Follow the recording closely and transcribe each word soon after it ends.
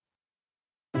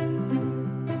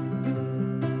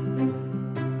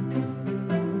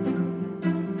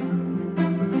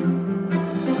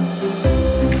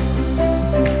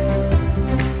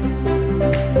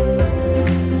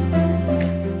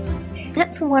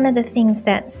one of the things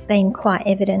that's been quite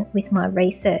evident with my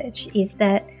research is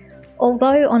that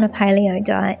although on a paleo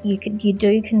diet you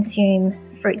do consume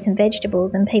fruits and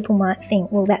vegetables, and people might think,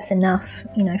 well, that's enough,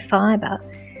 fibre.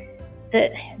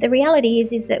 The reality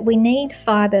is that we need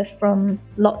fibre from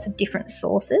lots of different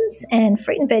sources, and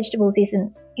fruit and vegetables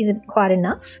isn't quite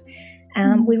enough.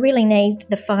 We really need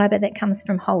the fibre that comes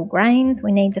from whole grains.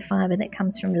 We need the fibre that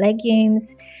comes from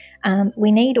legumes.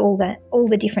 We need all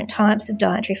the different types of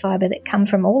dietary fibre that come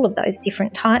from all of those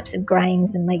different types of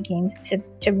grains and legumes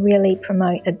to really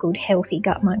promote a good, healthy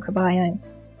gut microbiome.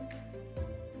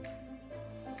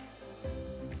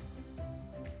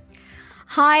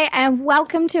 Hi, and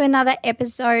welcome to another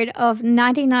episode of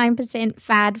 99%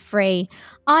 Fad Free.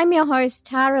 I'm your host,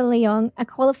 Tara Leong, a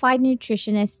qualified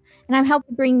nutritionist, and I'm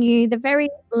helping bring you the very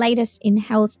latest in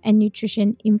health and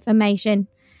nutrition information.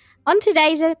 On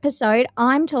today's episode,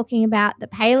 I'm talking about the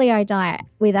paleo diet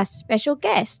with a special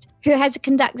guest who has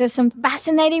conducted some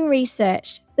fascinating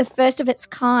research, the first of its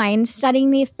kind,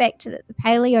 studying the effect that the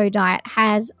paleo diet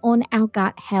has on our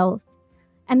gut health.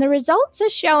 And the results are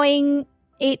showing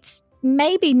it's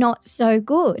maybe not so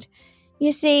good.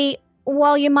 You see,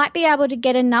 while you might be able to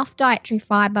get enough dietary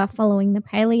fibre following the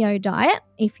paleo diet,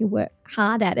 if you work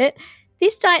hard at it,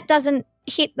 this diet doesn't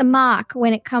hit the mark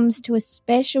when it comes to a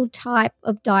special type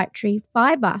of dietary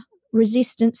fibre,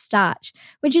 resistant starch,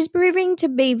 which is proving to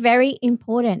be very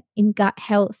important in gut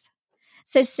health.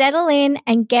 So settle in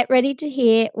and get ready to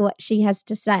hear what she has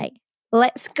to say.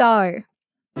 Let's go.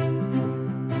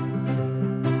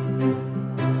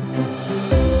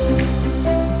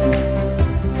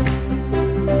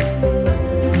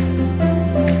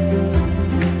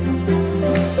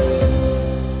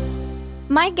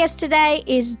 My guest today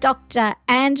is Dr.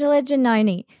 Angela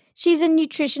Giannone. She's a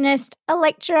nutritionist, a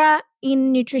lecturer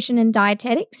in nutrition and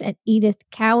dietetics at Edith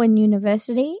Cowan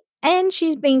University, and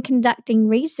she's been conducting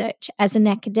research as an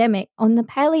academic on the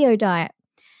paleo diet.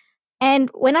 And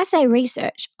when I say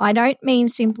research, I don't mean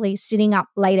simply sitting up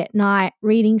late at night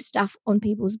reading stuff on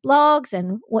people's blogs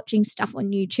and watching stuff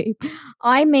on YouTube.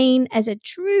 I mean as a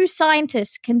true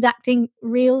scientist conducting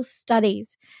real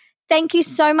studies. Thank you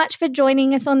so much for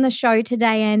joining us on the show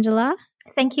today, Angela.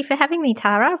 Thank you for having me,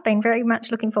 Tara. I've been very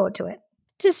much looking forward to it.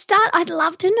 To start, I'd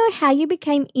love to know how you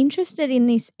became interested in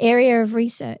this area of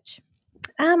research.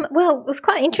 Well, it was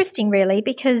quite interesting, really,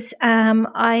 because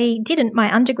I did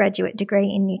my undergraduate degree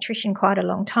in nutrition quite a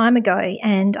long time ago,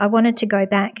 and I wanted to go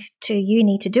back to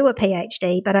uni to do a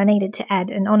PhD, but I needed to add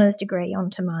an honours degree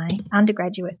onto my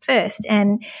undergraduate first.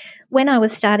 And when I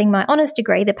was starting my honours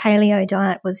degree, the paleo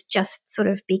diet was just sort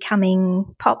of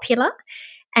becoming popular,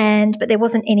 but there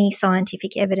wasn't any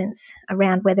scientific evidence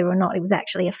around whether or not it was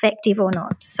actually effective or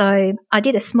not. So I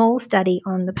did a small study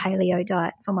on the paleo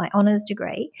diet for my honours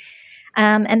degree.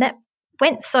 And that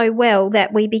went so well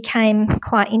that we became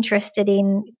quite interested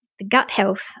in the gut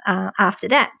health after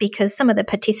that, because some of the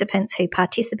participants who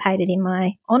participated in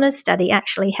my honours study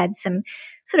actually had some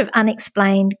sort of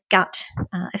unexplained gut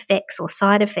effects or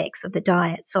side effects of the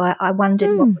diet. So I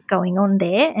wondered what was going on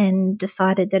there and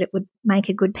decided that it would make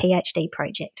a good PhD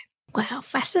project. Wow,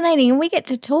 fascinating. And we get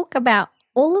to talk about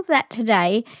all of that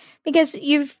today because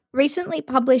you've recently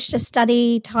published a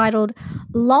study titled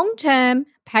Long-Term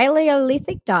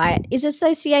Paleolithic Diet is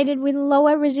Associated with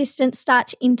Lower Resistant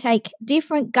Starch Intake,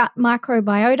 Different Gut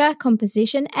Microbiota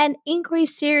Composition, and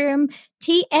Increased Serum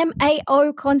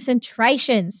TMAO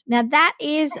Concentrations. Now that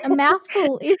is a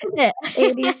mouthful, isn't it?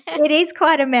 It is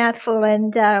quite a mouthful,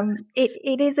 and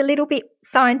it is a little bit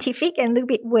scientific and a little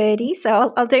bit wordy,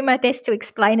 so I'll do my best to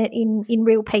explain it in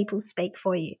real people speak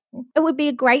for you. It would be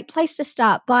a great place to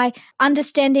start by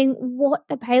understanding what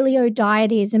the paleo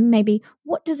diet is and maybe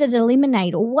what does it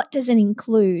eliminate or what does it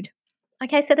include?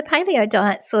 Okay, so the paleo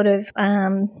diet sort of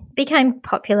became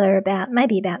popular about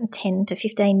 10 to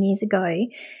 15 years ago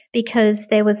because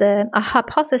there was a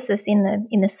hypothesis in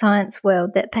the science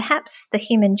world that perhaps the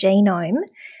human genome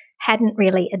hadn't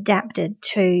really adapted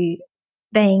to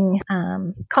being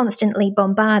constantly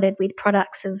bombarded with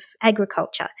products of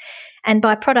agriculture. And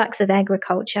by products of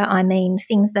agriculture, I mean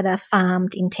things that are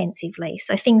farmed intensively.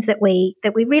 So things that we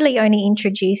really only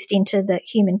introduced into the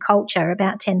human culture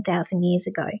about 10,000 years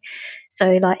ago.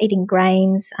 So like eating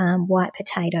grains, white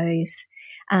potatoes,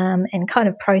 and kind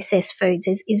of processed foods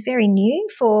is very new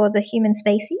for the human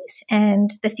species.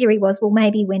 And the theory was, well,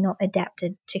 maybe we're not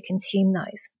adapted to consume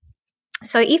those.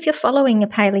 So if you're following a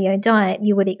paleo diet,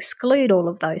 you would exclude all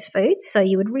of those foods. So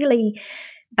you would really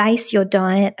base your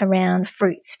diet around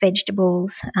fruits,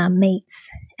 vegetables,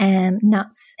 meats,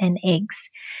 nuts and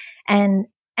eggs. And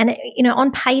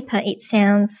on paper it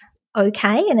sounds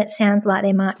okay, and it sounds like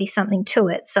there might be something to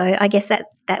it. So I guess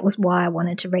that was why I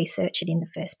wanted to research it in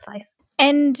the first place.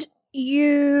 And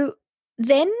you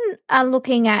then are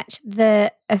looking at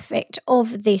the effect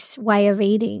of this way of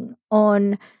eating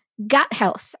on gut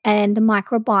health and the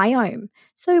microbiome.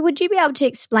 So would you be able to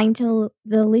explain to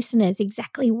the listeners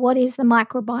exactly what is the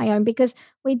microbiome? Because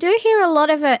we do hear a lot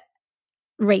of it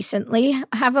recently,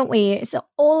 haven't we? It's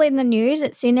all in the news.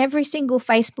 It's in every single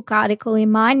Facebook article in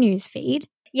my news feed.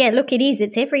 Yeah, look, it is.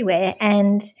 It's everywhere.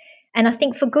 And I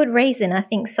think for good reason. I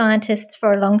think scientists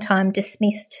for a long time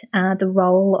dismissed the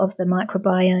role of the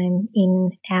microbiome in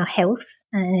our health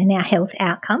and in our health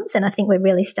outcomes. And I think we're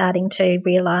really starting to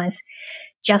realise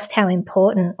just how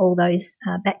important all those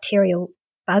bacterial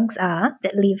bugs are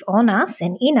that live on us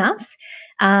and in us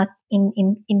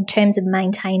in terms of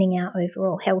maintaining our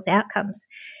overall health outcomes.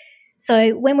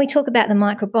 So when we talk about the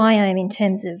microbiome in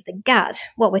terms of the gut,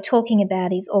 what we're talking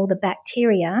about is all the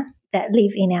bacteria that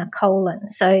live in our colon.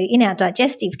 So in our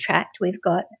digestive tract, we've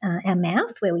got our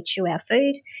mouth where we chew our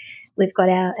food. We've got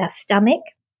our stomach.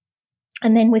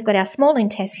 And then we've got our small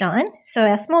intestine. So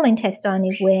our small intestine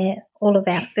is where all of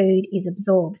our food is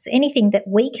absorbed. So anything that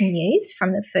we can use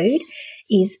from the food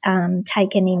is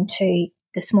taken into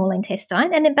the small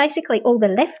intestine. And then basically all the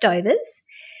leftovers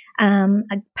are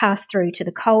passed through to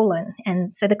the colon.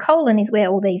 And so the colon is where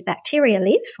all these bacteria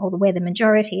live, or where the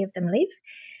majority of them live.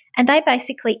 And they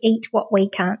basically eat what we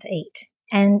can't eat.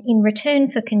 And in return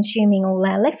for consuming all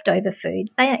our leftover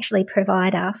foods, they actually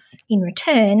provide us, in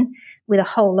return, with a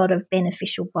whole lot of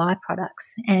beneficial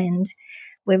byproducts. And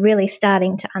we're really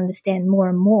starting to understand more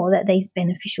and more that these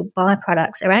beneficial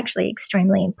byproducts are actually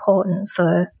extremely important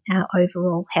for our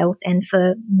overall health and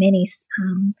for many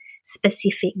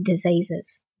specific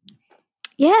diseases.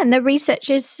 Yeah, and the research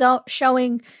is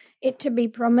showing it to be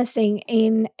promising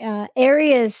in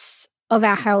areas of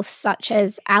our health such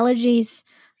as allergies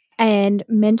and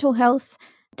mental health,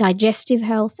 digestive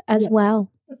health as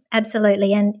well.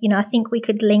 Absolutely. And, I think we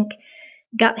could link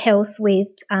gut health with,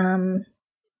 a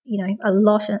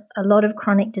lot of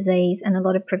chronic disease and a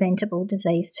lot of preventable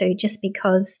disease too, just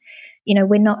because,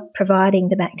 we're not providing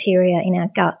the bacteria in our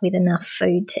gut with enough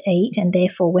food to eat, and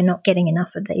therefore we're not getting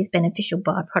enough of these beneficial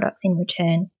byproducts in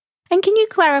return. And can you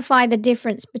clarify the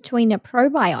difference between a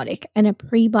probiotic and a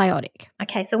prebiotic?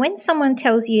 Okay, so when someone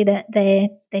tells you that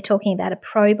they're talking about a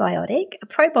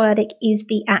probiotic is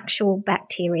the actual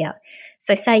bacteria.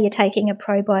 So say you're taking a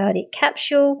probiotic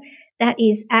capsule, that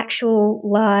is actual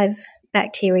live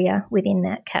bacteria within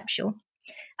that capsule.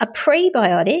 A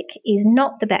prebiotic is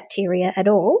not the bacteria at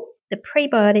all. The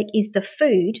prebiotic is the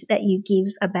food that you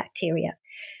give a bacteria.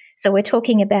 So we're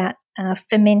talking about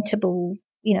fermentable,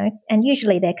 and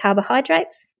usually they're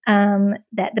carbohydrates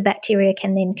that the bacteria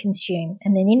can then consume.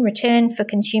 And then in return for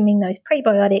consuming those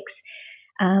prebiotics,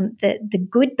 the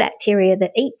good bacteria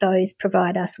that eat those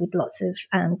provide us with lots of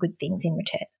good things in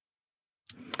return.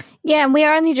 Yeah, and we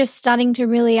are only just starting to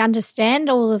really understand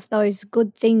all of those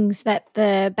good things that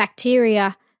the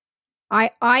bacteria,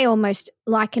 I almost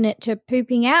liken it to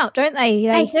pooping out, don't they?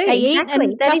 They do, eat exactly.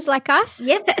 and just like us.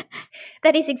 Yeah,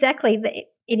 that is exactly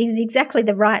it is exactly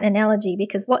the right analogy,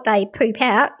 because what they poop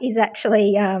out is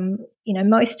actually,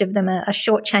 most of them are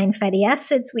short chain fatty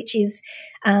acids, which is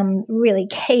really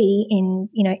key in,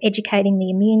 educating the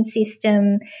immune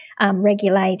system,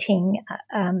 regulating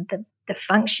the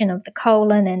function of the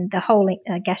colon and the whole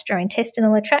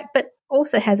gastrointestinal tract, but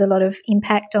also has a lot of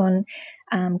impact on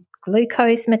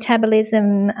glucose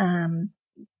metabolism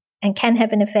and can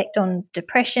have an effect on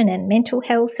depression and mental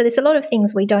health. So there's a lot of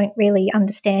things we don't really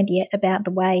understand yet about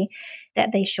the way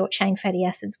that these short-chain fatty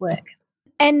acids work.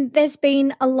 And there's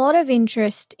been a lot of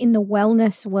interest in the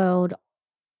wellness world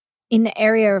in the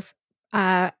area of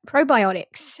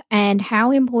probiotics and how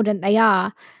important they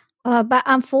are. But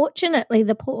unfortunately,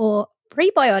 the poor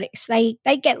prebiotics,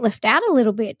 they get left out a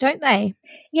little bit, don't they?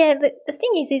 Yeah, the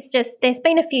thing is just there's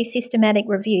been a few systematic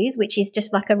reviews, which is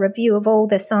just like a review of all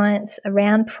the science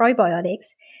around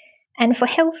probiotics. And for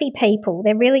healthy people,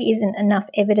 there really isn't enough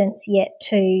evidence yet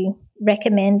to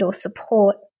recommend or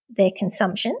support their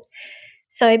consumption.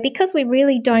 So because we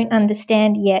really don't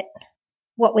understand yet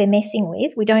what we're messing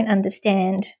with, we don't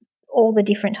understand all the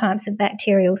different types of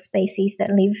bacterial species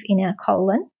that live in our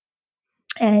colon,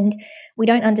 and we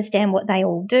don't understand what they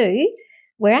all do,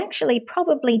 we're actually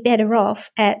probably better off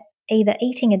at either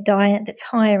eating a diet that's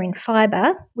higher in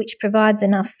fibre, which provides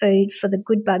enough food for the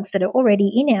good bugs that are already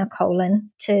in our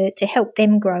colon to help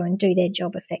them grow and do their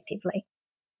job effectively.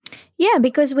 Yeah,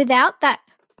 because without that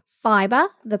fibre,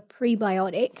 the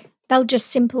prebiotic, they'll just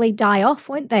simply die off,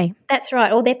 won't they? That's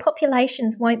right, or their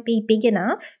populations won't be big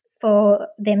enough for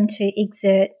them to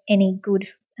exert any good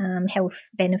health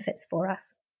benefits for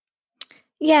us.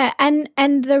 Yeah, and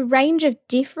the range of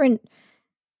different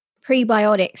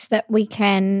prebiotics that we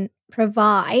can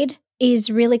provide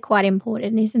is really quite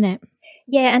important, isn't it?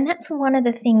 Yeah, and that's one of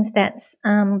the things that's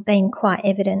been quite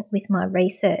evident with my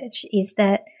research is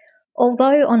that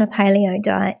although on a paleo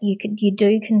diet you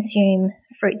do consume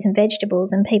fruits and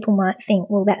vegetables, and people might think,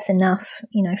 well, that's enough,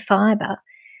 fibre.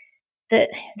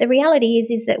 The reality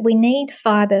is that we need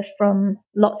fibre from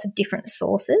lots of different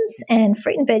sources, and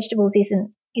fruit and vegetables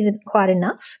isn't quite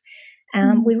enough.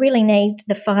 We really need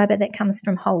the fibre that comes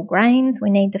from whole grains. We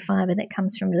need the fibre that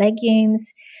comes from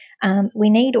legumes. We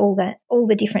need all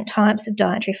the different types of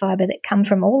dietary fibre that come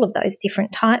from all of those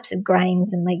different types of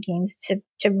grains and legumes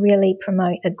to really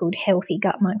promote a good, healthy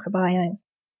gut microbiome.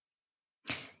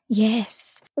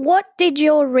 Yes. What did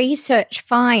your research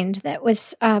find that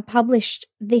was published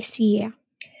this year?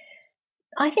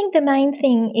 I think the main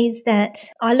thing is that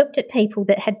I looked at people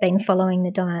that had been following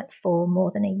the diet for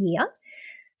more than a year.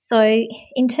 So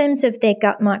in terms of their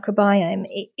gut microbiome,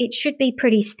 it should be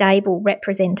pretty stable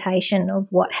representation of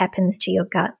what happens to your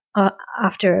gut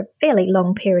after a fairly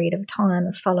long period of time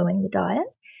of following the diet.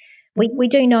 We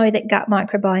do know that gut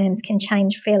microbiomes can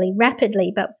change fairly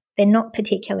rapidly, but they're not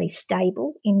particularly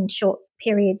stable in short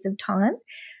periods of time.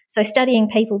 So studying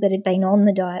people that had been on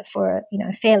the diet for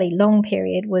a fairly long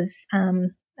period was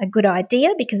a good idea,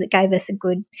 because it gave us a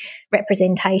good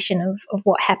representation of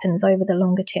what happens over the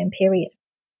longer term period.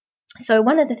 So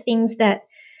one of the things that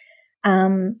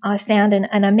I found,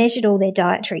 and I measured all their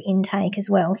dietary intake as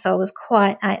well, so I was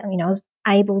I was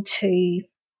able to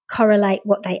correlate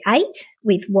what they ate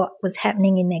with what was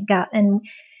happening in their gut, and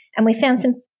we found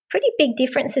some pretty big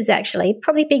differences, actually,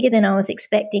 probably bigger than I was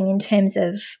expecting in terms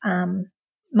of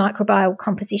microbial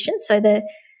composition. So the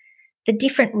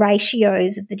different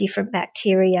ratios of the different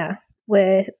bacteria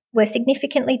were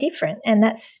significantly different, and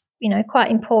that's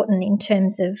quite important in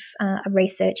terms of a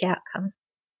research outcome.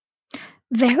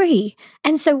 Very.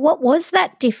 And so what was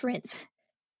that difference?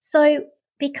 So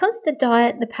because the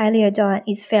paleo diet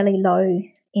is fairly low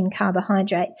in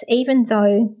carbohydrates, even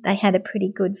though they had a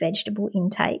pretty good vegetable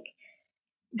intake,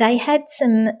 they had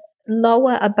some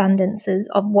lower abundances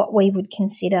of what we would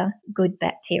consider good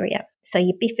bacteria. So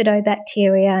your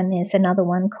bifidobacteria, and there's another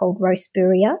one called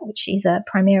Roseburia, which is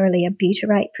primarily a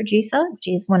butyrate producer, which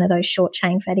is one of those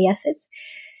short-chain fatty acids.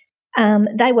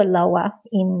 They were lower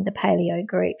in the paleo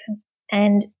group.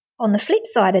 And on the flip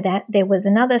side of that, there was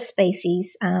another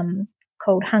species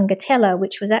called Hungatella,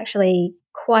 which was actually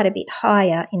quite a bit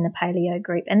higher in the paleo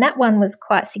group. And that one was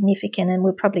quite significant, and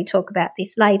we'll probably talk about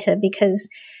this later, because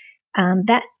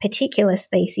that particular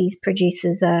species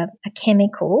produces a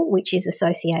chemical which is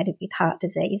associated with heart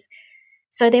disease.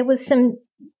 So there was some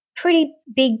pretty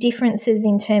big differences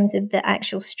in terms of the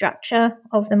actual structure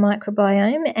of the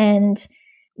microbiome, and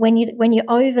when you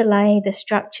overlay the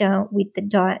structure with the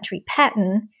dietary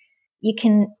pattern, you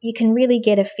can really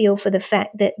get a feel for the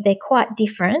fact that they're quite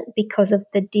different because of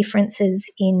the differences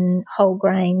in whole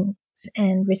grains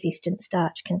and resistant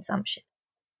starch consumption.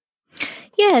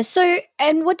 Yeah, so,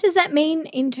 and what does that mean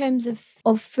in terms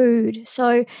of food?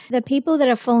 So the people that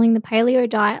are following the paleo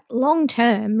diet long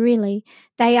term, really,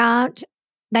 they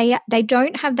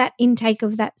don't have that intake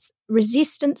of that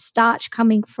resistant starch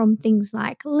coming from things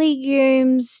like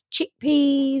legumes,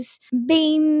 chickpeas,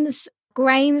 beans,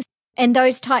 grains, and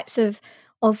those types of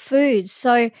foods.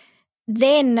 So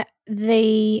then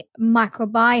the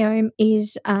microbiome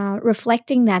is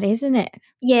reflecting that, isn't it?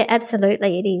 Yeah,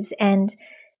 absolutely it is. And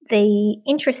the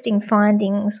interesting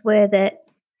findings were that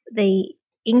the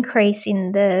increase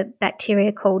in the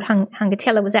bacteria called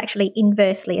Hungatella was actually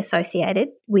inversely associated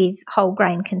with whole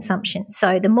grain consumption.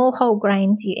 So the more whole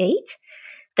grains you eat,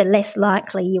 the less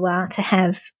likely you are to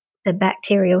have the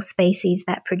bacterial species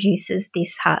that produces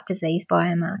this heart disease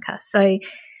biomarker. So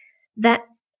that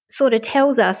sort of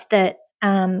tells us that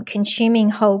consuming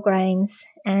whole grains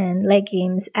and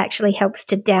legumes actually helps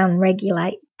to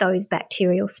downregulate those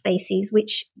bacterial species,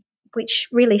 which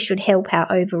really should help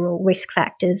our overall risk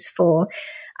factors for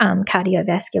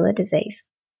cardiovascular disease.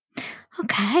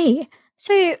 Okay.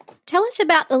 So tell us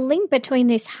about the link between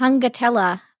this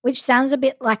Hungatella, which sounds a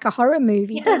bit like a horror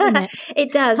movie, doesn't it?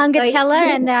 It does. Hungatella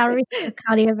and our risk of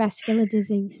cardiovascular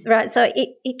disease. Right. So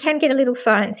it can get a little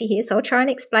sciencey here, so I'll try and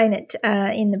explain it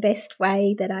in the best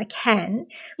way that I can.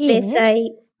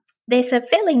 Yes. There's a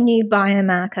fairly new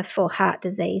biomarker for heart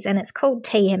disease, and it's called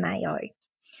TMAO.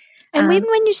 And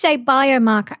when you say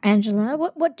biomarker, Angela,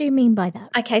 what do you mean by that?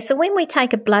 Okay, so when we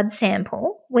take a blood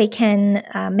sample, we can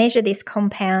measure this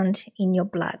compound in your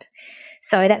blood.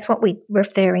 So that's what we're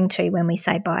referring to when we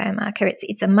say biomarker.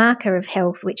 It's a marker of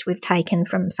health which we've taken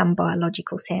from some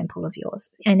biological sample of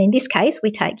yours. And in this case, we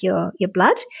take your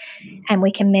blood and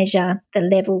we can measure the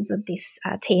levels of this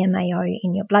TMAO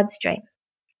in your bloodstream.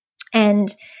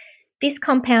 And this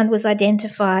compound was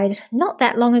identified not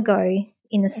that long ago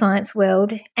in the science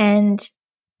world, and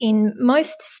in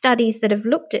most studies that have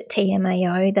looked at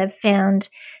TMAO, they've found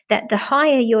that the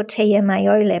higher your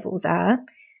TMAO levels are,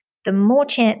 the more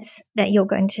chance that you're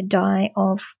going to die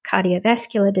of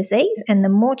cardiovascular disease and the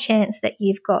more chance that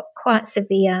you've got quite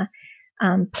severe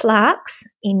plaques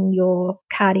in your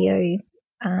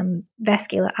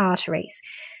cardiovascular arteries.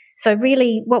 So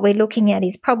really what we're looking at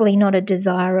is probably not a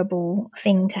desirable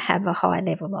thing to have a high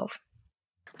level of.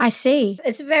 I see.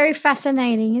 It's very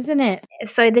fascinating, isn't it?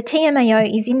 So the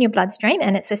TMAO is in your bloodstream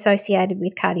and it's associated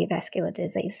with cardiovascular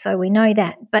disease. So we know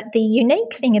that. But the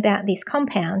unique thing about this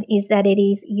compound is that it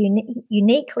is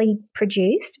uniquely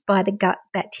produced by the gut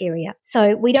bacteria.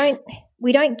 So we don't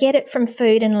get it from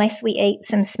food unless we eat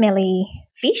some smelly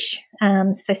fish.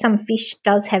 So some fish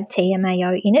does have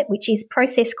TMAO in it, which is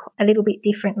processed a little bit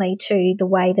differently to the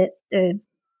way that the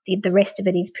rest of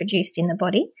it is produced in the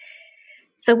body.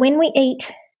 So when we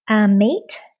eat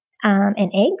meat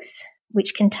and eggs,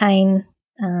 which contain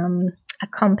a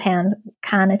compound,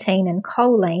 carnitine and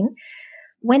choline,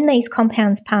 when these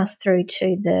compounds pass through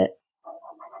to the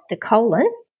colon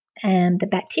and the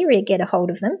bacteria get a hold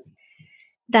of them,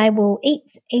 they will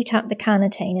eat up the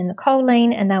carnitine and the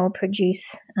choline, and they will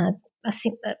produce a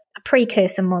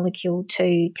precursor molecule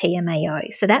to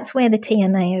TMAO. So that's where the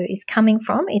TMAO is coming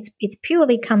from. It's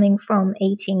purely coming from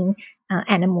eating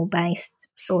animal-based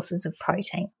sources of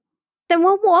protein. Then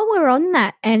while we're on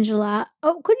that, Angela,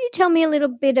 could you tell me a little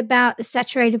bit about the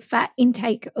saturated fat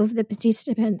intake of the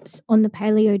participants on the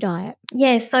paleo diet?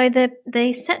 Yeah, so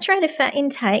the saturated fat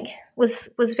intake was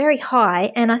very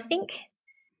high, and I think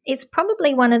it's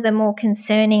probably one of the more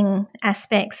concerning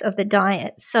aspects of the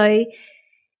diet. So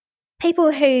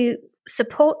people who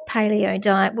support paleo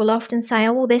diet will often say,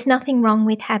 oh, well, there's nothing wrong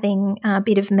with having a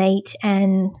bit of meat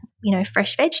and,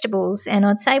 fresh vegetables. And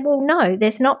I'd say, well, no,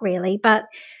 there's not really. But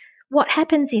what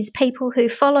happens is people who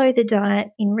follow the diet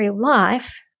in real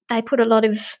life, they put a lot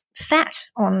of fat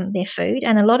on their food,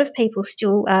 and a lot of people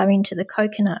still are into the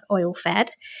coconut oil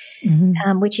fat,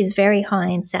 which is very high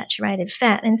in saturated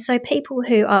fat. And so people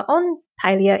who are on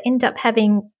paleo end up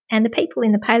having, and the people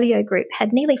in the paleo group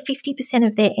had nearly 50%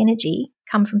 of their energy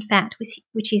come from fat,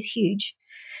 which is huge.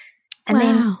 And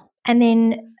wow.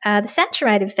 Then the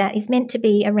saturated fat is meant to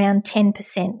be around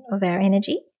 10% of our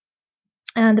energy.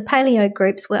 The paleo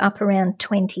groups were up around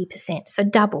 20%, so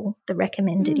double the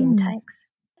recommended intakes.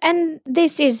 And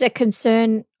this is a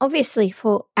concern, obviously,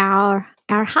 for our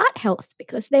heart health,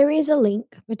 because there is a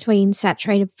link between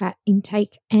saturated fat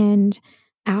intake and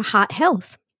our heart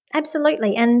health.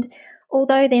 Absolutely. And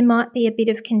although there might be a bit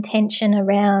of contention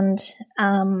around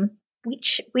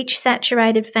which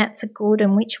saturated fats are good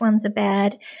and which ones are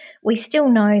bad, we still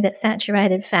know that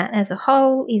saturated fat as a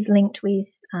whole is linked with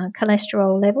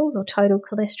cholesterol levels or total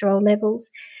cholesterol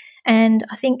levels. And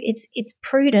I think it's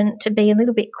prudent to be a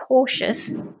little bit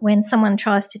cautious when someone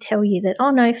tries to tell you that,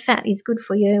 oh, no, fat is good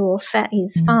for you or fat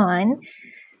is fine.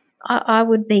 I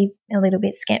would be a little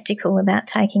bit skeptical about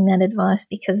taking that advice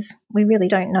because we really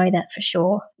don't know that for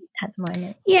sure at the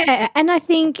moment. Yeah, and I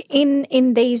think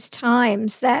in these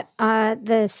times that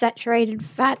the saturated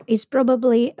fat is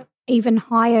probably even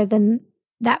higher than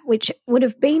that which would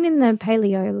have been in the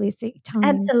Paleolithic times.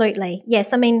 Absolutely,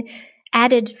 yes. I mean,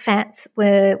 added fats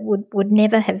would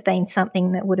never have been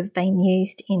something that would have been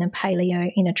used in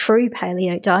a true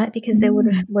paleo diet because we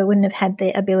wouldn't have had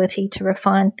the ability to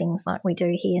refine things like we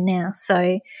do here now.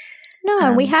 So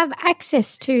no, we have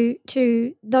access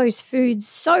to those foods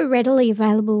so readily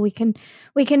available. We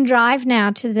can drive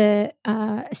now to the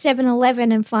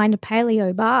 7-Eleven and find a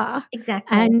paleo bar.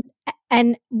 Exactly.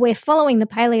 And we're following the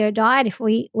paleo diet if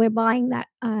we're buying that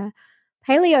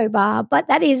paleo bar, but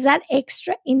that is that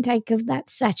extra intake of that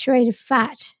saturated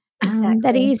fat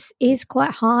that is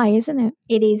quite high, isn't it?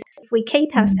 It is. If we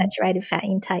keep our saturated fat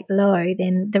intake low,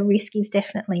 then the risk is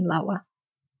definitely lower.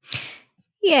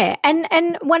 Yeah,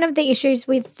 and one of the issues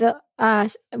with the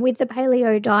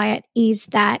paleo diet is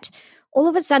that all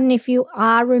of a sudden, if you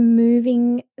are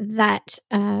removing that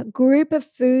group of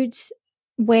foods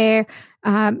where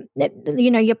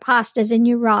your pastas and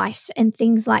your rice and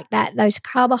things like that, those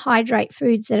carbohydrate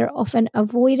foods that are often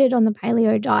avoided on the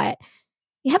paleo diet,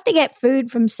 you have to get food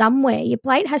from somewhere. Your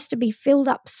plate has to be filled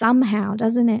up somehow,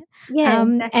 doesn't it? Yeah,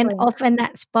 exactly. And often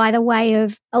that's by the way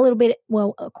of a little bit,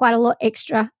 quite a lot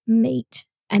extra meat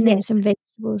and then some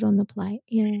vegetables on the plate.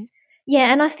 Yeah.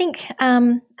 Yeah, and I think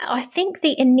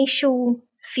the initial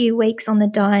few weeks on the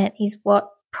diet is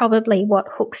probably what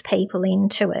hooks people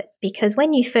into it, because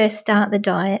when you first start the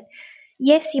diet,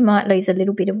 yes, you might lose a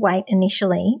little bit of weight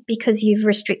initially because you've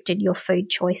restricted your food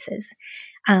choices.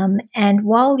 And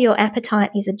while your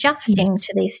appetite is adjusting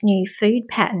to this new food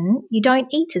pattern, you don't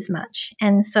eat as much.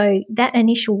 And so that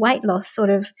initial weight loss sort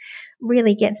of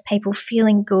really gets people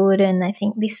feeling good, and they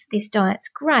think this diet's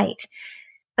great.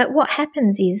 But what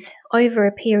happens is, over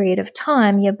a period of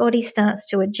time, your body starts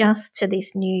to adjust to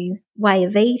this new way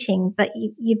of eating, but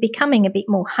you're becoming a bit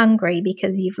more hungry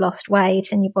because you've lost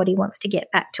weight and your body wants to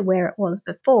get back to where it was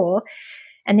before.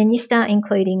 And then you start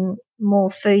including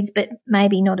more foods, but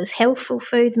maybe not as healthful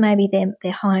foods. Maybe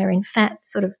they're higher in fat,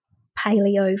 sort of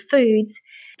paleo foods.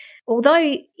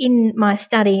 Although in my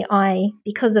study,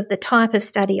 because of the type of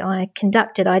study I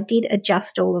conducted, I did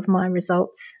adjust all of my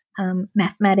results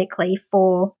mathematically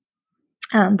for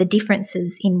the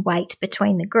differences in weight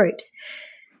between the groups.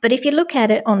 But if you look at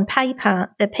it on paper,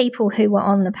 the people who were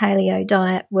on the paleo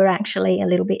diet were actually a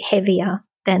little bit heavier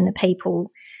than the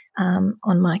people on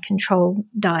my control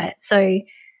diet. So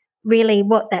really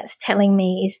what that's telling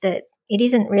me is that it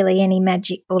isn't really any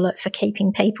magic bullet for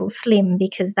keeping people slim,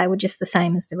 because they were just the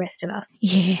same as the rest of us.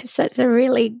 Yes, that's a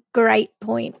really great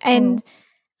point. And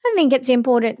I think it's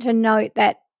important to note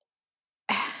that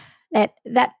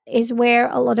that is where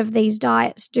a lot of these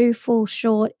diets do fall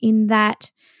short, in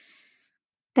that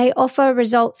they offer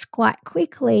results quite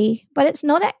quickly, but it's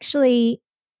not actually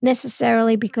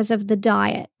necessarily because of the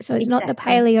diet. So it's not the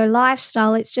paleo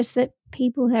lifestyle. It's just that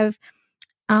people have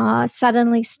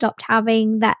suddenly stopped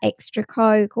having that extra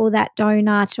Coke or that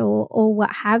donut or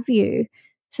what have you.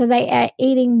 So they are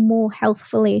eating more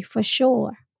healthfully for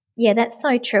sure. Yeah, that's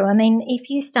so true. I mean, if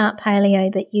you start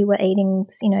paleo but you were eating,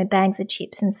 bags of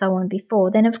chips and so on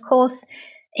before, then of course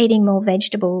eating more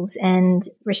vegetables and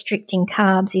restricting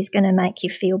carbs is going to make you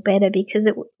feel better, because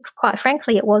quite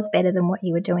frankly, it was better than what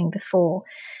you were doing before.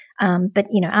 But,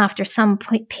 after some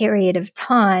period of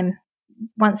time,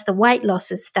 once the weight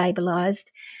loss is stabilised,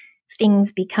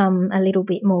 things become a little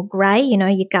bit more grey.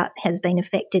 Your gut has been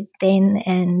affected then,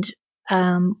 and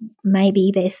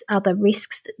maybe there's other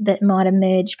risks that might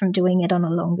emerge from doing it on a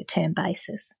longer term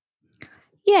basis.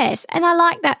 Yes, and I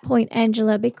like that point,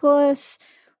 Angela, because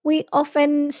we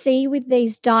often see with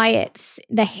these diets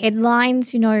the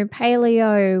headlines,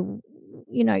 paleo,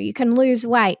 you can lose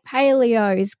weight.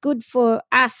 Paleo is good for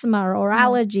asthma or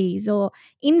allergies, or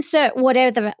insert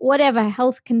whatever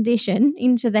health condition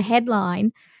into the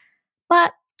headline.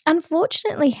 But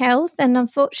unfortunately, health and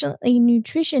unfortunately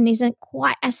nutrition isn't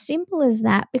quite as simple as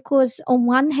that, because on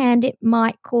one hand, it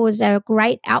might cause a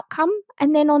great outcome.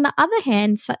 And then on the other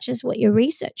hand, such as what your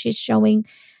research is showing,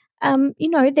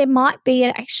 there might be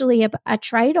actually a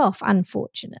trade-off,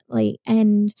 unfortunately.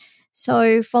 And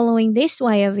so following this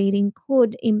way of eating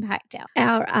could impact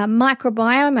our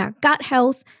microbiome, our gut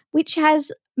health, which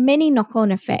has many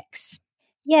knock-on effects.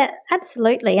 Yeah,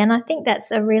 absolutely. And I think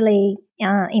that's a really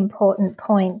important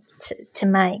point to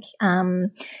make.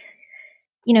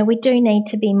 We do need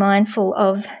to be mindful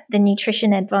of the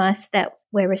nutrition advice that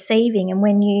we're receiving. And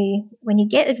when you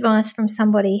get advice from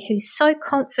somebody who's so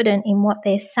confident in what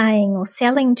they're saying or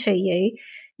selling to you,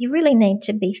 you really need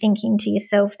to be thinking to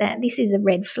yourself that this is a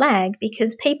red flag,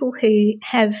 because people who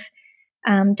have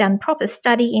done proper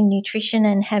study in nutrition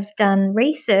and have done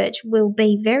research will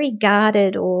be very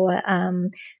guarded or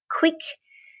quick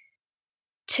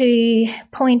to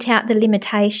point out the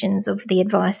limitations of the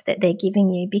advice that they're giving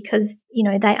you, because,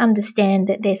 they understand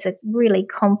that there's a really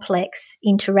complex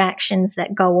interactions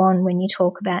that go on when you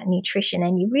talk about nutrition,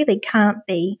 and you really can't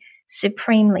be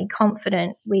supremely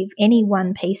confident with any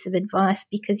one piece of advice,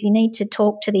 because you need to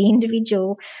talk to the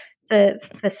individual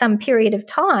for some period of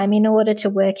time in order to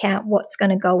work out what's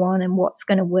going to go on and what's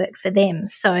going to work for them.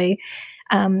 So,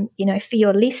 for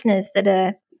your listeners that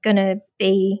are going to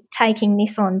be taking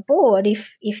this on board,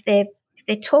 if they're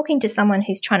talking to someone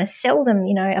who's trying to sell them,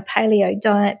 a paleo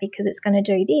diet because it's going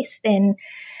to do this, then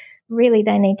really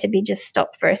they need to be just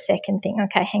stopped for a second, think,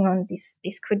 okay, hang on,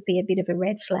 this could be a bit of a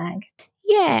red flag.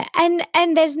 Yeah,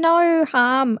 and there's no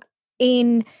harm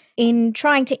in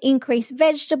trying to increase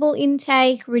vegetable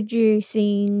intake,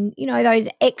 reducing, those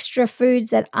extra foods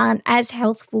that aren't as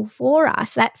healthful for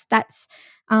us. That's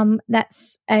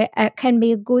can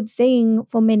be a good thing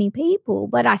for many people.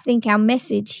 But I think our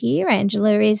message here,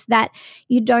 Angela, is that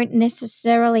you don't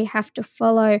necessarily have to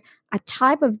follow a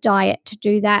type of diet to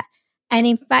do that. And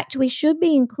in fact, we should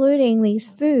be including these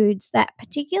foods that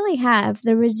particularly have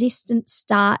the resistant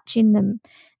starch in them.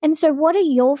 And so what are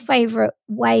your favorite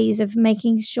ways of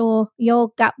making sure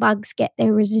your gut bugs get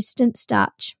their resistant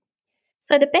starch?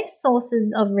 So the best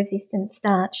sources of resistant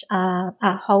starch are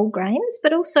whole grains,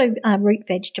 but also root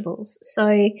vegetables. So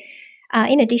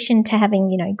in addition to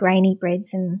having, grainy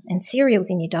breads and cereals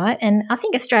in your diet, and I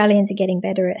think Australians are getting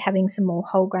better at having some more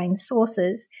whole grain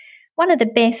sources, one of the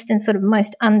best and sort of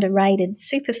most underrated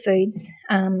superfoods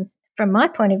from my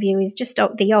point of view is just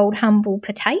the old humble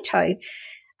potato.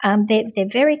 They're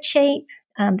very cheap.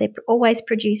 They're always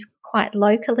produced quite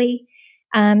locally.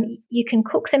 You can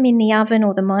cook them in the oven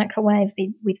or the microwave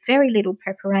with very little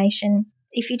preparation.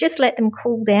 If you just let them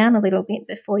cool down a little bit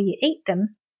before you eat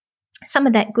them, some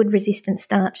of that good resistant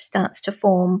starch starts to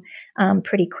form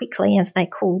pretty quickly as they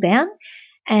cool down.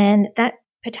 And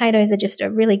potatoes are just a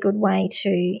really good way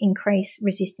to increase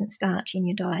resistant starch in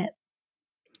your diet.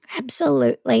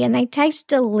 Absolutely. And they taste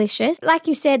delicious. Like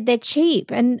you said, they're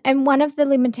cheap. And one of the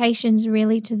limitations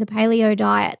really to the paleo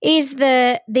diet is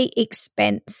the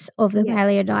expense of the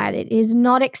paleo diet. It is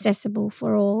not accessible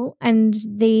for all. And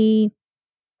this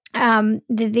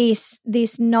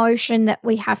notion that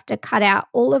we have to cut out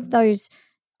all of those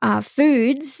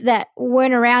foods that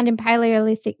weren't around in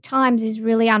Paleolithic times is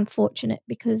really unfortunate,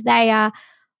 because they are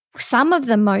some of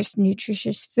the most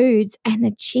nutritious foods and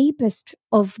the cheapest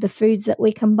of the foods that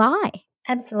we can buy.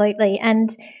 Absolutely.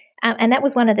 And that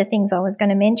was one of the things I was going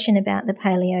to mention about the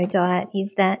paleo diet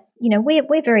is that,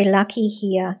 we're very lucky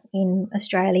here in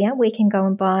Australia. We can go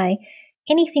and buy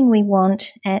anything we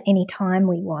want at any time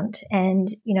we want. And,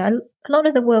 a lot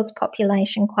of the world's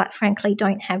population, quite frankly,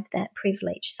 don't have that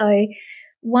privilege. So,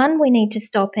 one, we need to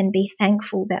stop and be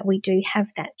thankful that we do have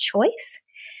that choice.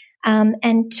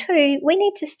 And two, we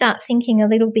need to start thinking a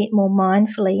little bit more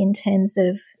mindfully in terms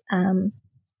of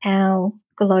our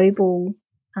global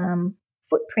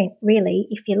footprint, really,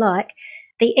 if you like.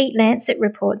 The Eat Lancet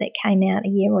report that came out a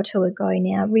year or two ago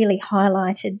now really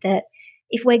highlighted that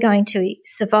if we're going to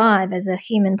survive as a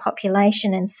human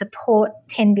population and support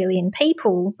 10 billion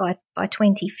people by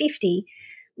 2050,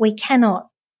 we cannot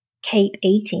keep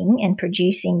eating and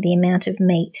producing the amount of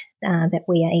meat that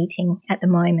we are eating at the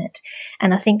moment.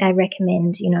 And I think they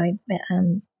recommend,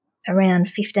 around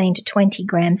 15 to 20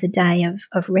 grams a day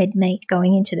of red meat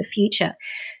going into the future.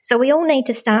 So we all need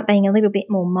to start being a little bit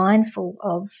more mindful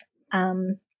of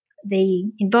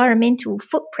the environmental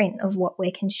footprint of what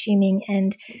we're consuming,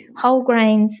 and whole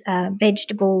grains,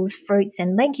 vegetables, fruits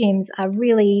and legumes are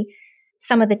really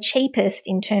some of the cheapest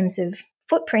in terms of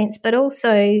footprints, but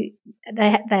also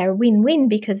they're a win-win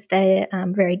because they're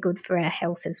very good for our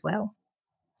health as well.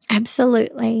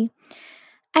 Absolutely.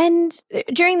 And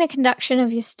during the conduction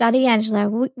of your study,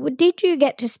 Angela, did you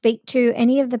get to speak to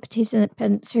any of the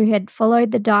participants who had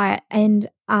followed the diet and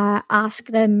ask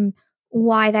them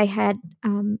why they had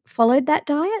followed that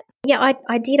diet? Yeah,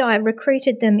 I did. I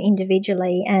recruited them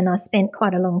individually, and I spent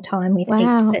quite a long time with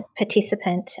each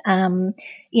participant. And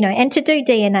to do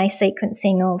DNA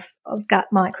sequencing of gut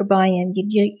microbiome,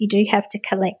 you do have to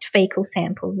collect fecal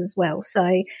samples as well.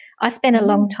 So I spent a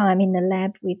long time in the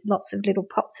lab with lots of little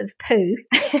pots of poo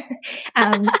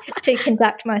to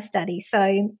conduct my study.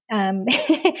 So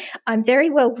I'm very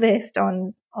well versed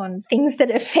on things that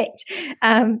affect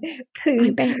poo. I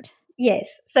bet.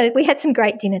 Yes. So we had some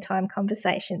great dinner time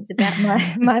conversations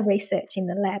about my research in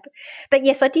the lab. But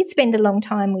yes, I did spend a long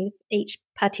time with each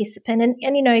participant,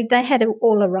 and they had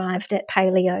all arrived at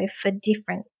paleo for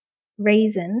different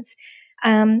reasons.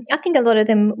 I think a lot of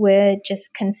them were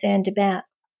just concerned about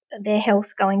their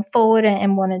health going forward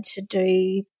and wanted to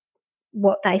do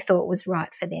what they thought was right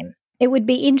for them. It would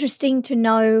be interesting to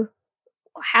know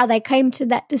how they came to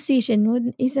that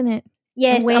decision, isn't it?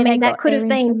 Yes, I mean that could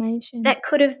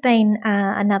have been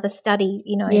another study,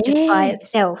 just by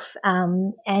itself.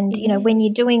 And when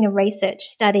you're doing a research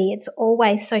study, it's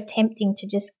always so tempting to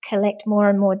just collect more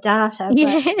and more data.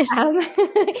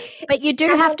 But you do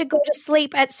have to go to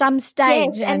sleep at some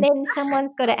stage, yes, and then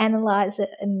someone's got to analyse it.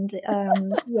 And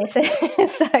yes,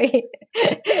 so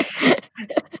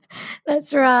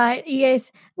that's right.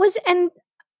 Yes, was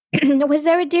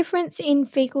there a difference in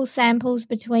fecal samples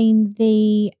between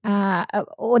the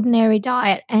ordinary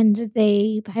diet and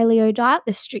the paleo diet,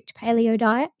 the strict paleo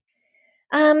diet?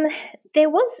 There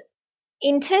was,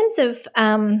 in terms of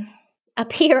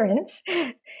appearance,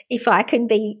 if I can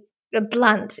be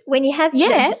blunt, when you have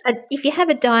if you have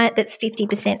a diet that's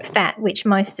 50% fat, which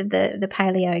most of the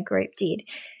paleo group did,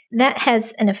 that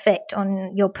has an effect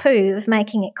on your poo of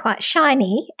making it quite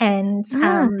shiny and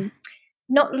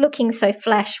not looking so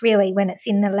flash really when it's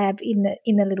in the lab in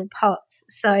the little pots.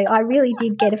 So I really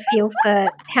did get a feel for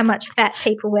how much fat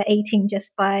people were eating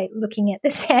just by looking at the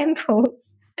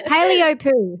samples. Paleo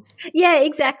poo. Yeah,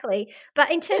 exactly.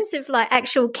 But in terms of like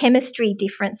actual chemistry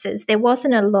differences, there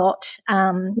wasn't a lot.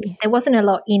 Yes. There wasn't a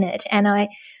lot in it, and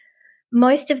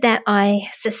most of that I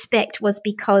suspect was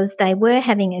because they were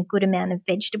having a good amount of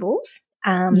vegetables,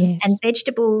 Yes. and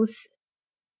vegetables,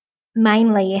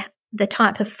 mainly the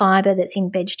type of fibre that's in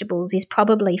vegetables, is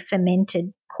probably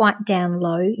fermented quite down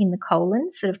low in the colon,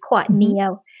 sort of quite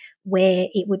near where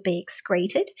it would be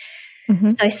excreted.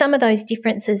 So some of those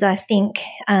differences, I think,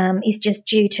 is just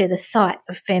due to the site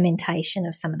of fermentation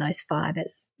of some of those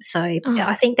fibres. So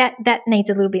I think that needs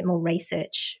a little bit more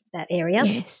research, that area.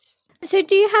 Yes. So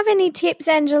do you have any tips,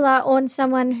 Angela, on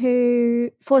someone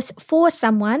who, for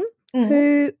someone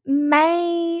who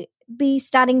may be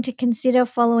starting to consider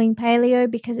following paleo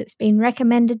because it's been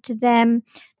recommended to them,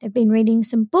 they've been reading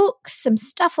some books, some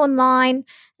stuff online,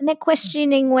 and they're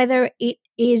questioning whether it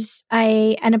is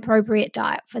an appropriate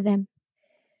diet for them?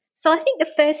 So I think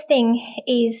the first thing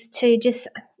is to just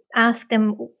ask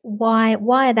them why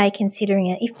are they considering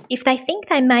it. If they think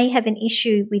they may have an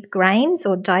issue with grains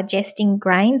or digesting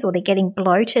grains, or they're getting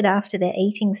bloated after they're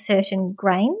eating certain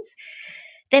grains,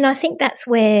 then I think that's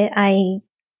where a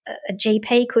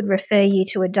GP could refer you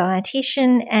to a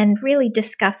dietitian and really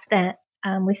discuss that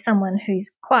with someone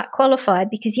who's quite qualified,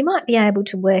 because you might be able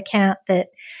to work out that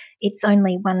it's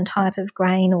only one type of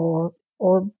grain, or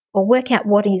work out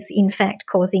what is in fact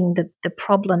causing the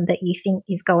problem that you think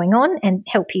is going on, and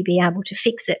help you be able to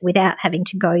fix it without having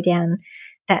to go down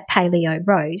that paleo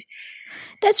road.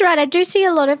 That's right. I do see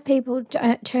a lot of people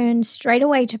turn straight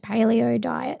away to paleo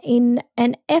diet in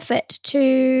an effort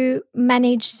to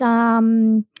manage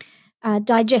some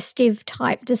digestive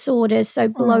type disorders, so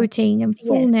bloating and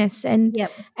fullness and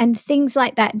things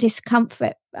like that,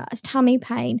 discomfort, tummy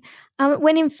pain,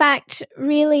 when in fact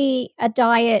really a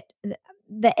diet,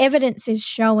 the evidence is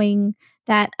showing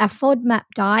that a FODMAP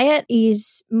diet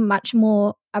is much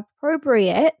more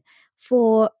appropriate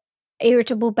for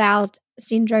irritable bowel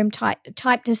syndrome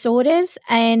type disorders,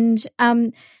 and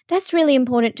that's really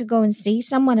important to go and see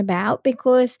someone about,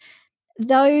 because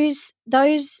those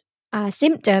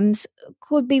symptoms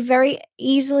could be very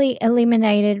easily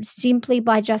eliminated simply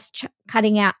by just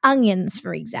cutting out onions,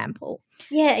 for example.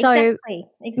 Yeah, exactly.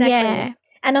 Yeah.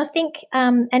 And I think,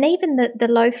 and even the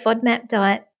low FODMAP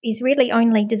diet is really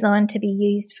only designed to be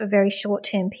used for very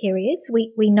short-term periods.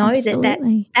 We know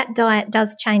that diet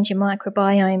does change your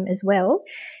microbiome as well,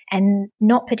 and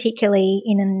not particularly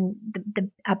in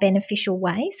a beneficial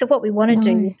way. So what we want to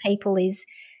do with people is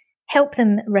help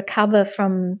them recover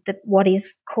from what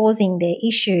is causing their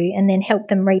issue, and then help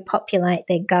them repopulate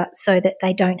their gut so that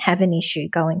they don't have an issue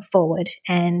going forward.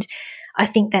 And I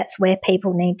think that's where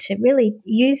people need to really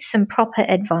use some proper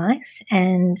advice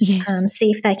and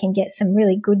see if they can get some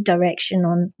really good direction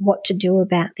on what to do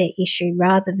about their issue,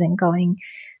 rather than going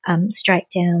straight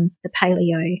down the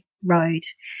paleo road.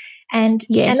 And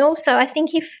also, I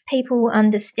think if people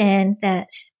understand that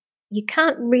you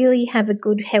can't really have a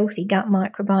good, healthy gut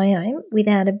microbiome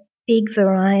without a big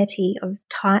variety of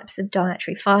types of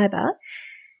dietary fibre,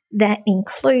 that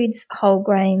includes whole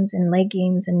grains and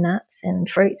legumes and nuts and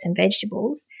fruits and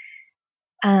vegetables,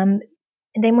 and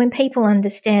then when people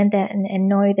understand that and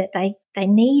know that they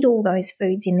need all those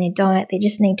foods in their diet, they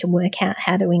just need to work out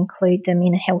how to include them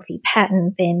in a healthy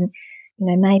pattern, then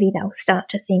maybe they'll start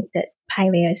to think that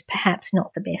paleo is perhaps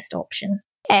not the best option.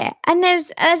 Yeah, and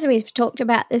there's, as we've talked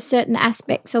about, there's certain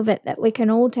aspects of it that we can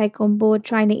all take on board,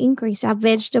 trying to increase our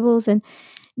vegetables and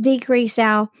decrease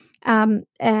our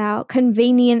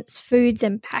convenience foods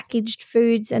and packaged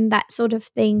foods and that sort of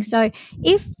thing. So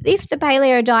if the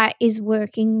paleo diet is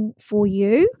working for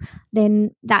you,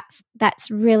 then that's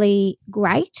really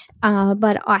great.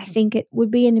 But I think it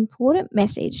would be an important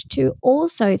message to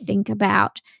also think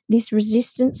about this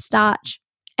resistant starch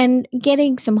and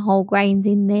getting some whole grains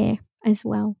in there as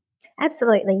well.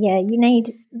 Absolutely, yeah. You need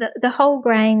the whole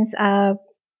grains are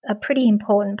a pretty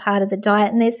important part of the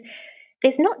diet, and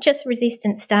there's not just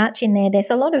resistant starch in there. There's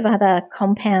a lot of other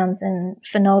compounds and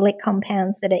phenolic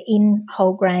compounds that are in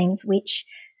whole grains, which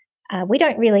we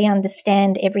don't really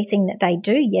understand everything that they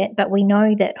do yet, but we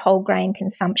know that whole grain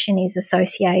consumption is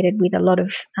associated with a lot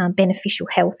of beneficial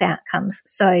health outcomes.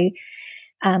 So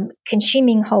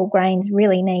consuming whole grains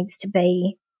really needs to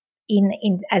be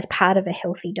in as part of a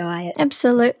healthy diet.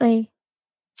 Absolutely.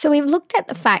 So we've looked at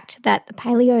the fact that the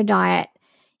paleo diet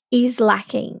is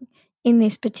lacking in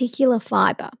this particular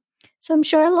fibre. So I'm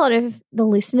sure a lot of the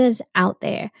listeners out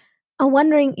there are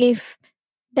wondering if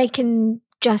they can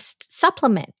just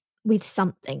supplement with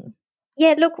something?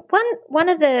 Yeah, look, one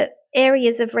of the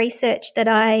areas of research that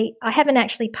I haven't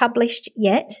actually published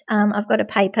yet, I've got a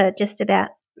paper just about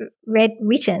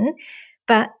written,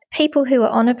 but people who are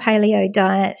on a paleo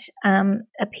diet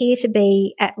appear to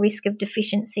be at risk of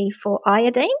deficiency for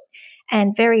iodine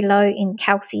and very low in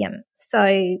calcium.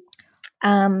 So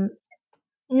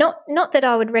not that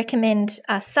I would recommend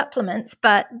supplements,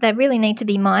 but they really need to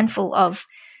be mindful of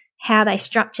how they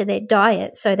structure their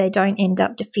diet so they don't end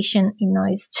up deficient in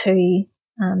those two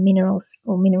minerals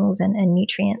and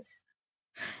nutrients.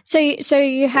 So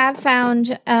you have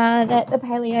found that the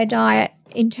paleo diet,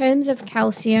 in terms of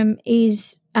calcium,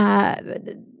 is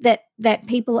that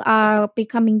people are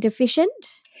becoming deficient?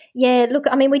 Yeah, look,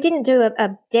 I mean, we didn't do a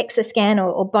DEXA scan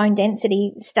or bone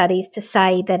density studies to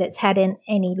say that it's had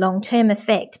any long-term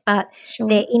effect, but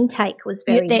their intake was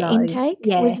very low. Their intake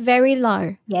was very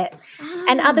low. Yeah.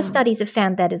 And other studies have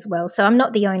found that as well. So I'm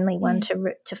not the only one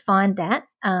to find that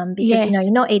because,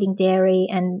 you're not eating dairy,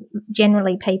 and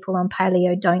generally people on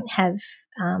paleo don't have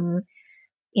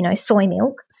soy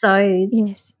milk. So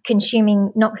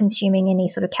not consuming any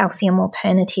sort of calcium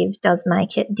alternative does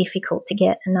make it difficult to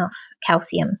get enough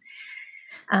calcium.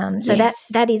 So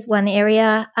that is one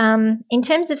area. In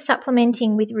terms of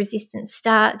supplementing with resistant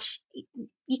starch,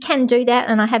 you can do that,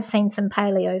 and I have seen some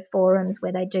paleo forums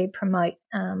where they do promote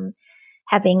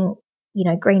having,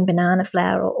 green banana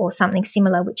flour or something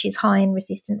similar, which is high in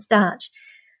resistant starch.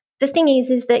 The thing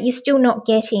is that you're still not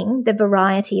getting the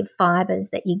variety of fibres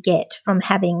that you get from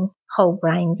having whole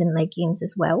grains and legumes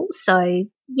as well. So,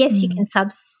 yes, you can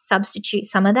substitute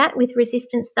some of that with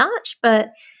resistant starch, but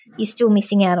you're still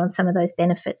missing out on some of those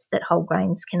benefits that whole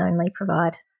grains can only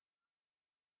provide.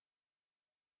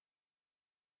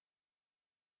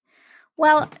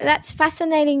 Well, that's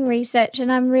fascinating research,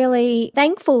 and I'm really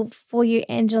thankful for you,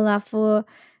 Angela, for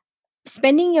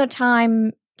spending your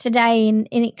time today in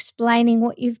explaining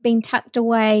what you've been tucked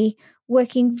away,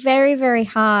 working very, very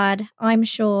hard, I'm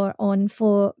sure, on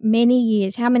for many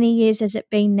years. How many years has it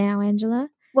been now, Angela?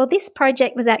 Well, this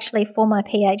project was actually for my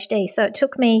PhD, so it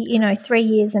took me, 3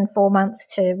 years and 4 months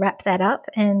to wrap that up,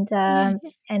 and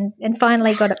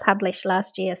finally got it published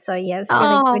last year. So yeah, it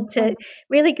was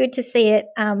really good to see it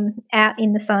out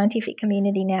in the scientific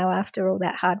community now after all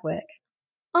that hard work.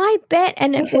 I bet,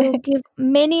 and it will give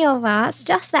many of us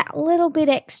just that little bit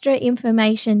extra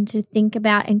information to think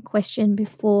about and question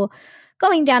before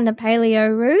going down the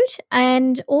paleo route,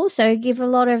 and also give a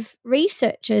lot of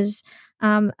researchers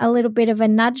a little bit of a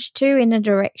nudge too in a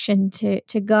direction to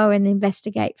go and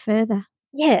investigate further.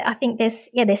 Yeah, I think there's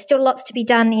still lots to be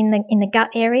done in the gut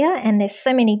area, and there's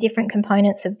so many different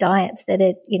components of diets that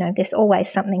there's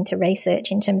always something to research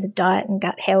in terms of diet and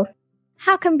gut health.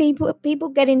 How can people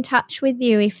get in touch with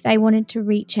you if they wanted to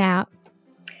reach out?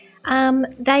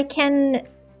 They can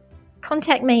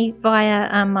contact me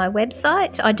via my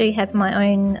website. I do have my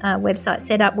own website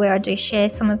set up where I do share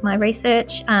some of my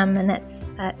research, and that's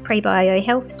at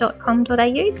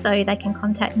prebiohealth.com.au, so they can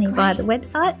contact me via the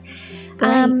website.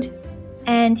 Great.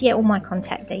 And all my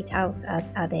contact details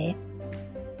are there.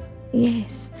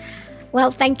 Yes.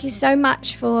 Well, thank you so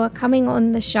much for coming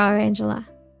on the show, Angela.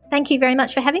 Thank you very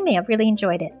much for having me. I've really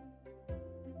enjoyed it.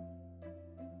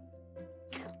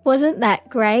 Wasn't that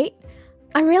great?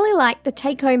 I really like the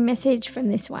take-home message from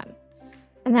this one,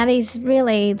 and that is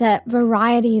really that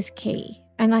variety is key.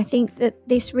 And I think that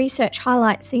this research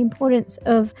highlights the importance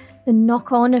of the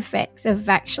knock-on effects of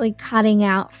actually cutting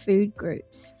out food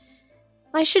groups.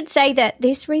 I should say that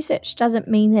this research doesn't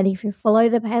mean that if you follow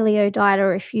the paleo diet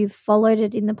or if you've followed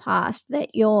it in the past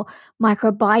that your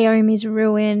microbiome is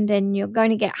ruined and you're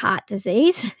going to get heart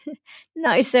disease.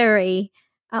 No, sorry.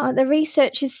 The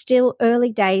research is still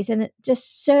early days, and it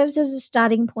just serves as a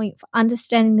starting point for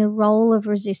understanding the role of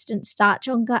resistant starch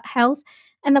on gut health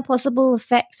and the possible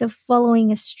effects of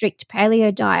following a strict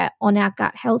paleo diet on our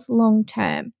gut health long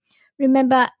term.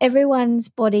 Remember, everyone's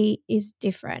body is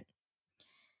different.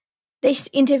 This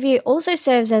interview also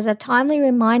serves as a timely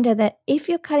reminder that if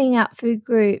you're cutting out food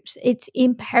groups, it's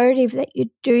imperative that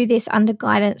you do this under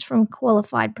guidance from a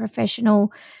qualified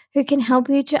professional who can help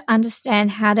you to understand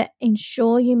how to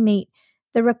ensure you meet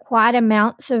the required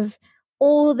amounts of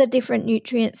all the different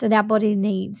nutrients that our body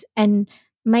needs and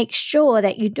make sure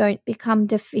that you don't become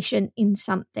deficient in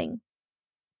something.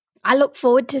 I look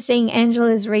forward to seeing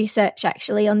Angela's research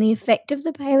actually on the effect of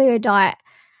the paleo diet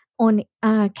on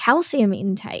calcium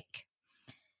intake.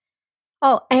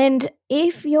 Oh, and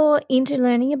if you're into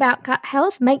learning about gut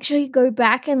health, make sure you go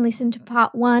back and listen to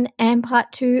part 1 and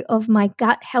part 2 of my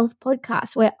gut health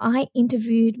podcast, where I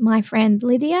interviewed my friend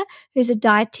Lydia, who's a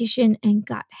dietitian and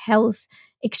gut health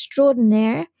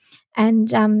extraordinaire.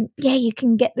 And you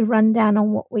can get the rundown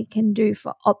on what we can do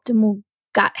for optimal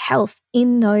gut health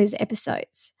in those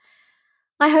episodes.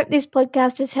 I hope this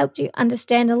podcast has helped you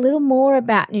understand a little more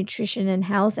about nutrition and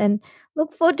health, and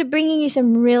look forward to bringing you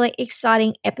some really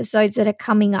exciting episodes that are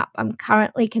coming up. I'm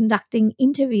currently conducting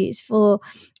interviews for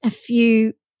a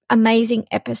few amazing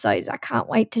episodes. I can't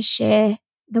wait to share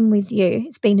them with you.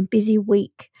 It's been a busy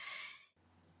week.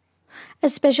 A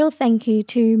special thank you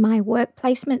to my work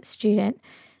placement student,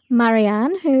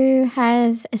 Marianne, who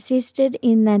has assisted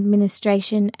in the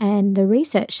administration and the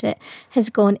research that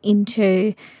has gone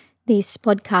into this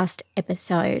podcast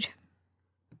episode.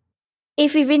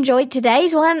 If you've enjoyed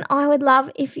today's one, I would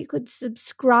love if you could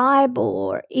subscribe,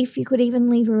 or if you could even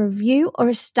leave a review or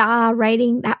a star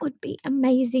rating. That would be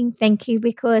amazing. Thank you,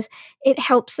 because it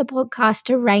helps the podcast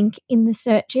to rank in the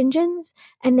search engines,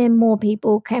 and then more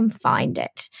people can find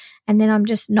it. And then I'm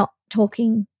just not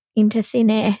talking into thin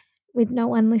air with no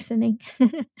one listening.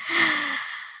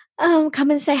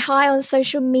 Come and say hi on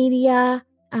social media.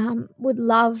 Would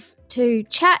love to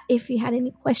chat if you had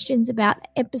any questions about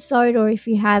the episode, or if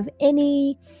you have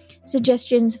any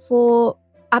suggestions for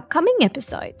upcoming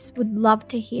episodes. Would love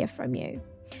to hear from you.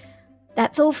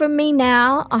 That's all from me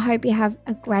now. I hope you have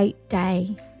a great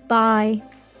day. Bye.